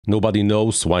Nobody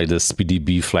knows why the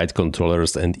SpeedyBee flight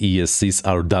controllers and ESCs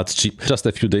are that cheap. Just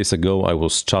a few days ago, I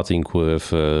was chatting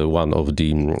with one of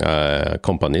the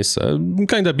companies,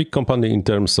 kind of big company in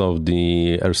terms of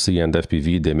the RC and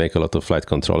FPV. They make a lot of flight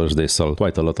controllers. They sell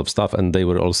quite a lot of stuff, and they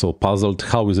were also puzzled.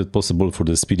 How is it possible for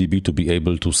the SpeedyBee to be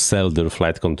able to sell their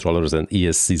flight controllers and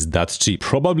ESCs that cheap?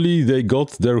 Probably they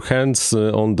got their hands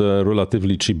on the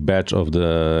relatively cheap batch of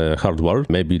the hardware.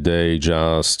 Maybe they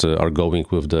just are going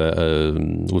with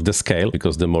the scale,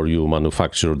 because the more you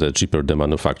manufacture, the cheaper the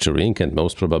manufacturing, and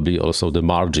most probably also the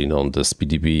margin on the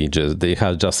SpeedyBee. They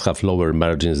just have lower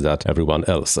margins than everyone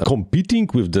else. Competing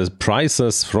with the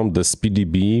prices from the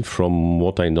SpeedyBee, from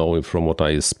what I know, from what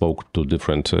I spoke to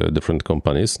different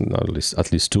companies,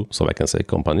 at least two, so I can say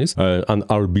companies,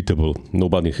 unbeatable.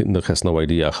 Nobody has no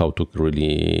idea how to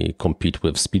really compete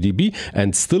with SpeedyBee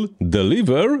and still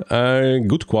deliver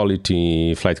good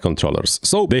quality flight controllers.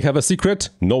 So they have a secret.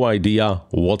 No idea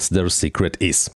what their secret is.